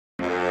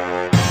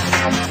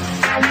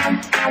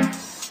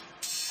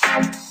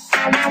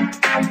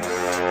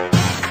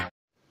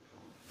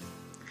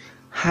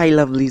Hi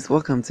lovelies,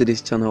 welcome to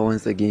this channel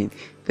once again.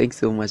 Thanks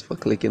so much for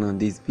clicking on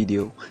this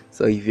video.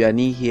 So if you are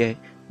new here,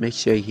 make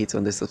sure you hit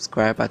on the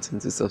subscribe button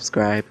to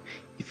subscribe.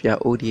 If you are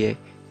old here,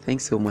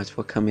 thanks so much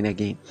for coming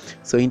again.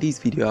 So in this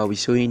video I'll be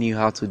showing you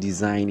how to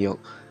design your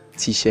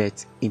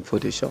t-shirt in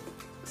Photoshop.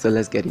 So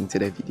let's get into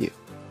the video.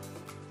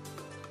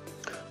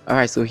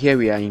 Alright, so here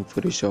we are in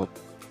Photoshop.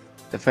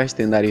 The first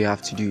thing that you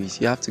have to do is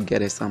you have to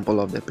get a sample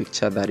of the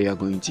picture that you are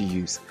going to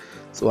use.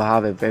 So I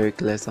have a very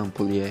clear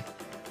sample here.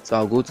 So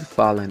I'll go to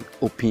file and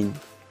open,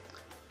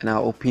 and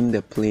I'll open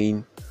the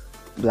plain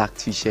black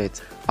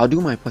t-shirt. I'll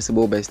do my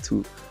possible best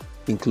to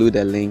include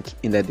a link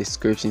in the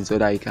description so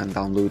that you can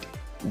download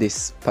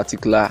this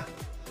particular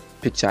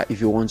picture if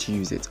you want to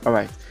use it.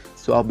 Alright,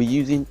 so I'll be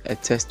using a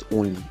test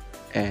only.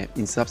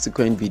 In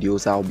subsequent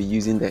videos I'll be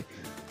using the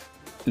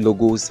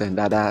logos and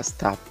other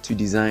stuff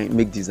to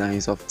make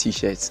designs of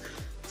t-shirts.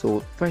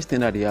 So first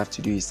thing that you have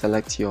to do is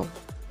select your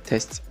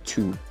test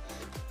tool,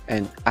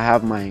 and I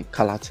have my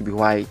color to be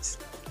white.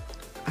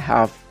 I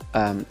have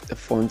the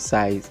font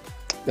size,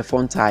 the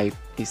font type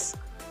is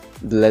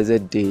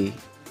Blessed Day.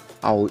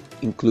 I'll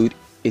include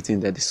it in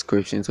the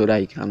description so that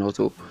you can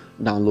also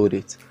download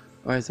it.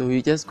 Alright, so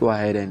you just go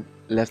ahead and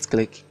left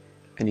click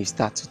and you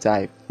start to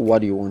type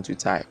what you want to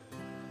type.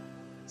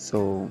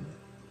 So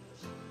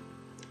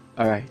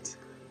alright,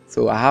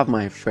 so I have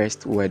my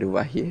first word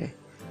over here.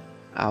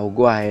 I'll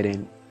go ahead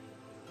and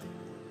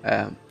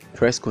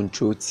press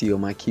Ctrl T on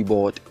my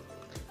keyboard,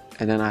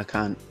 and then I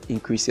can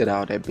increase it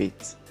out a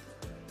bit.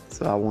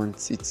 So I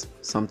want it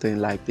something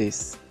like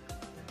this,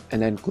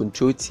 and then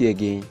Ctrl T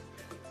again,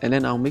 and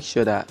then I'll make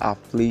sure that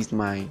I've placed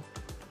my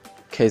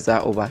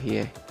cursor over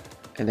here,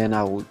 and then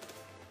I will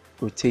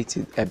rotate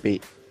it a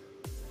bit,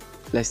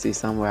 let's say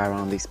somewhere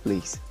around this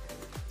place.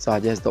 So I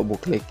just double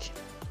click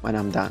when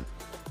I'm done.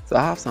 So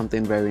I have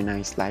something very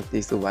nice like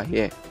this over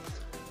here,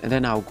 and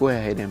then I'll go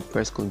ahead and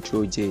press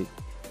Ctrl J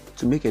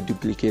to make a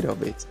duplicate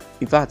of it.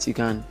 In fact, you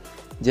can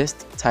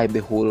just type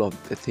the whole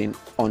of the thing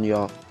on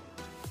your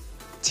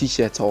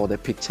t-shirt or the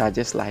picture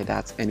just like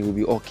that, and it will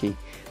be okay.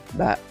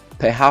 But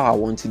per how I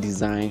want to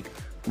design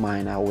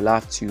mine, I will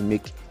have to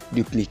make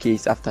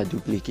duplicates after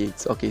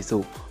duplicates. Okay,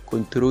 so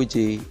Ctrl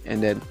J,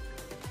 and then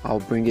I'll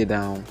bring it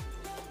down,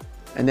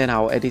 and then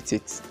I'll edit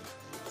it.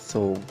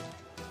 So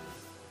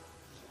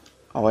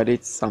I'll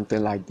edit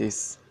something like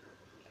this,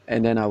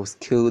 and then I'll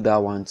scale that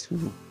one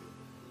to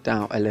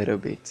down a little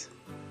bit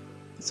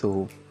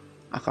so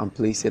I can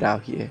place it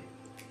out here.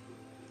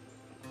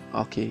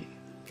 Okay,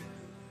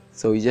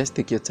 so you just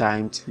take your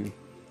time to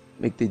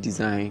make the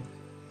design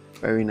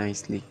very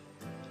nicely.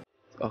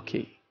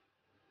 Okay,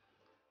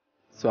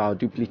 so I'll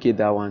duplicate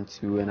that one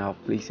too, and I'll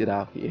place it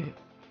out here,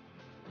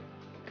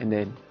 and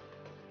then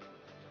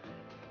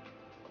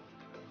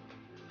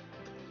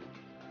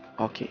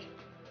okay,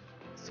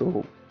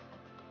 so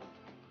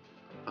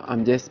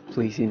I'm just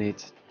placing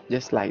it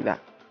just like that.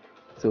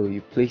 So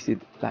you place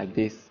it like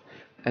this,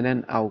 and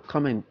then I'll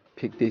come and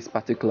pick this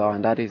particular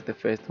one, that is the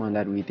first one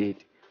that we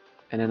did,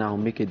 and then I'll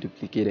make a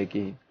duplicate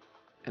again,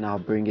 and I'll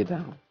bring it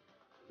down,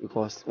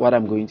 because what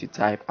I'm going to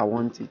type, I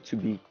want it to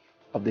be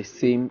of the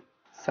same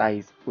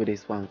size with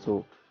this one.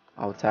 So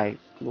I'll type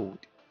load,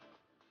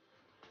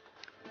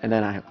 and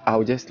then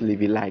I'll just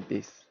leave it like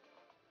this,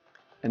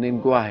 and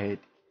then go ahead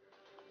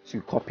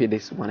to copy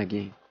this one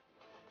again.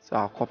 So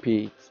I'll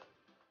copy it,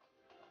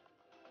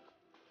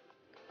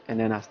 and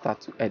then I'll start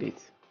to edit.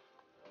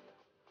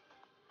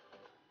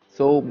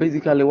 So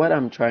basically what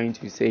I'm trying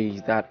to say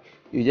is that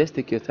you just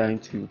take your time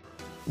to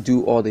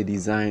do all the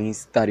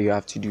designs that you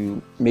have to do,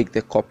 make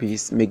the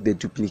copies, make the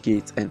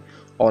duplicates, and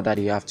all that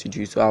you have to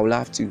do. So I will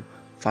have to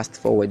fast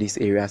forward this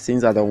area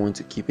since I don't want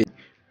to keep it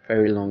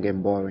very long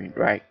and boring,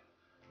 right?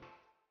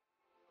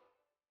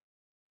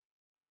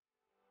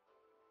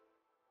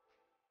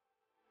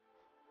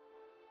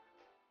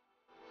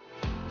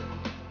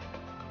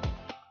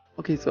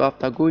 Okay, so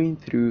after going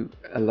through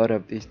a lot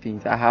of these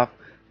things, I have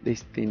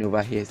this thing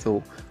over here,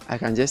 so I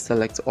can just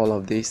select all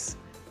of this,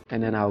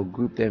 and then I'll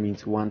group them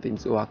into one thing,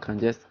 so I can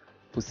just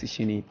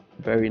position it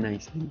very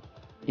nicely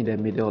in the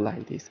middle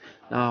like this.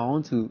 Now I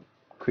want to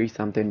create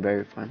something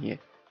very fun here,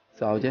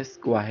 so I'll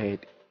just go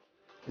ahead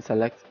and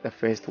select the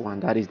first one,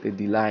 that is the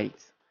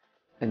delight,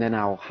 and then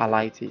I'll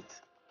highlight it,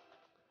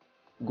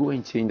 go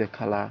and change the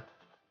color,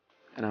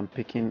 and I'm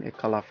picking a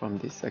color from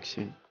this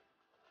section.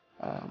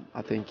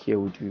 I think here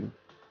we do.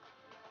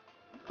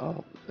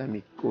 Oh, let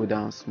me go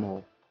down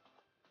small.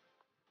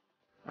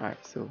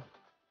 Alright, so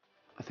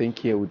I think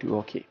here we do.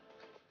 Okay,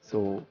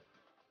 so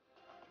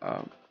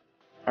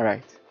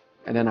alright,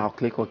 and then I'll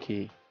click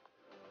OK,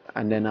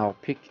 and then I'll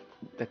pick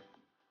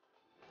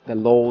the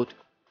load,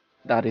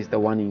 that is the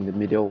one in the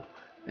middle,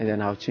 and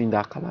then I'll change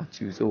that color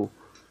too. So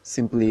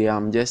simply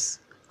I'm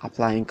just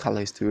applying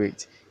colors to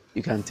it.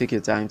 You can take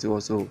your time to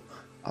also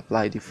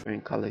apply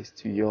different colors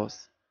to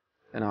yours.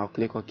 And I'll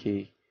click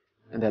OK,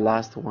 and the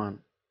last one,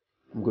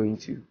 I'm going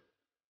to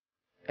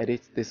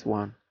edit this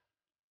one,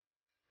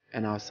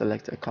 and I'll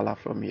select a color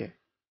from here.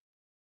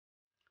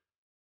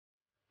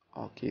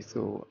 Okay,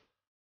 so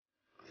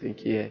I think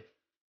here,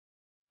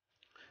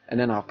 and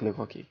then I'll click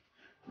OK.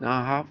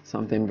 Now I have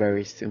something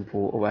very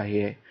simple over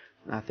here,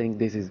 and I think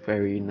this is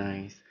very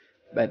nice,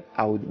 but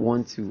I would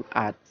want to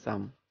add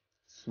some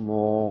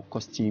small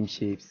costume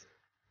shapes.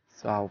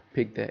 So I'll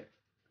pick the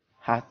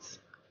hat,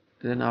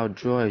 and then I'll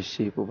draw a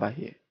shape over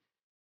here.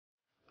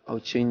 I'll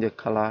change the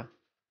color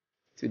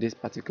to this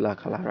particular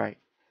color, right?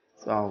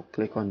 So I'll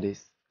click on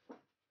this,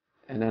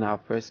 and then I'll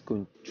press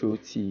Ctrl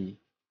T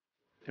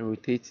and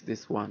rotate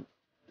this one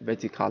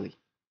vertically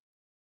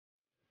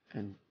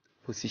and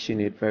position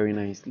it very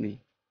nicely,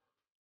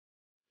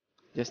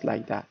 just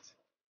like that.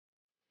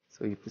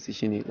 So you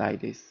position it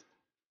like this,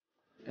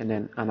 and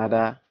then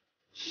another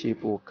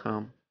shape will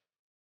come.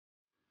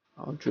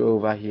 I'll draw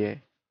over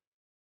here,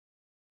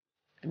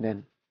 and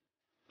then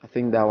I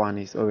think that one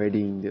is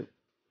already in the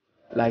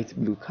light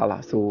blue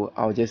color, so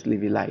I'll just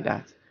leave it like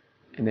that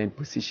and then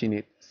position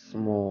it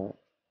small.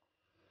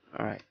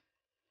 All right,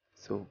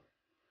 so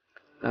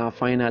now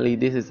finally,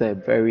 this is a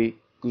very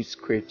good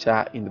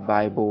scripture in the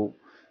Bible,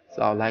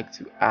 so I'd like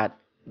to add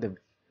the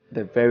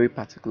very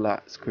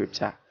particular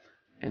scripture,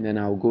 and then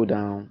I'll go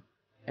down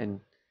and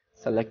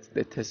select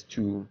the text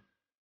tool,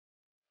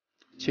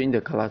 change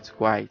the color to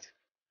white,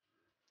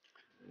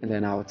 and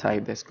then I'll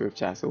type the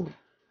scripture. So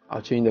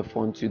I'll change the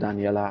font to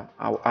Daniela.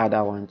 I'll add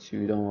that one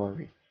too, don't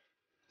worry.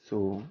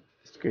 So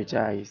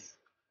scripture is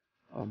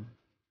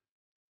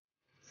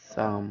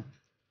Psalm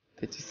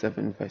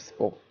 37 verse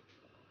 4.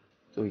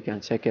 So you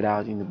can check it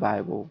out in the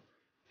Bible.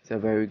 It's a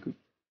very good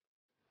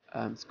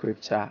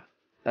scripture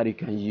that you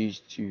can use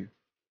to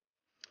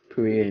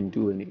pray and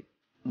do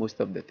most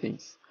of the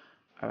things.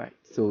 All right,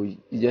 so you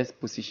just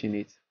position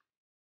it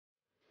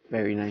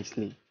very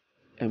nicely,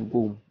 and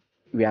boom,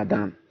 we are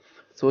done.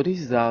 So this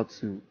is how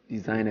to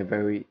design a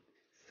very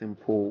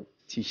simple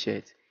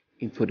t-shirt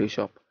in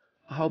Photoshop.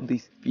 I hope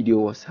this video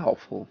was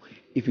helpful.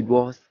 If it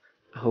was,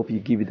 I hope you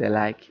give it a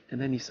like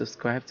and then you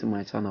subscribe to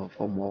my channel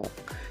for more.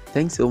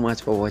 Thanks so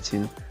much for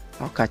watching.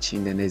 I'll catch you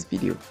in the next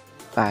video.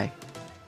 Bye.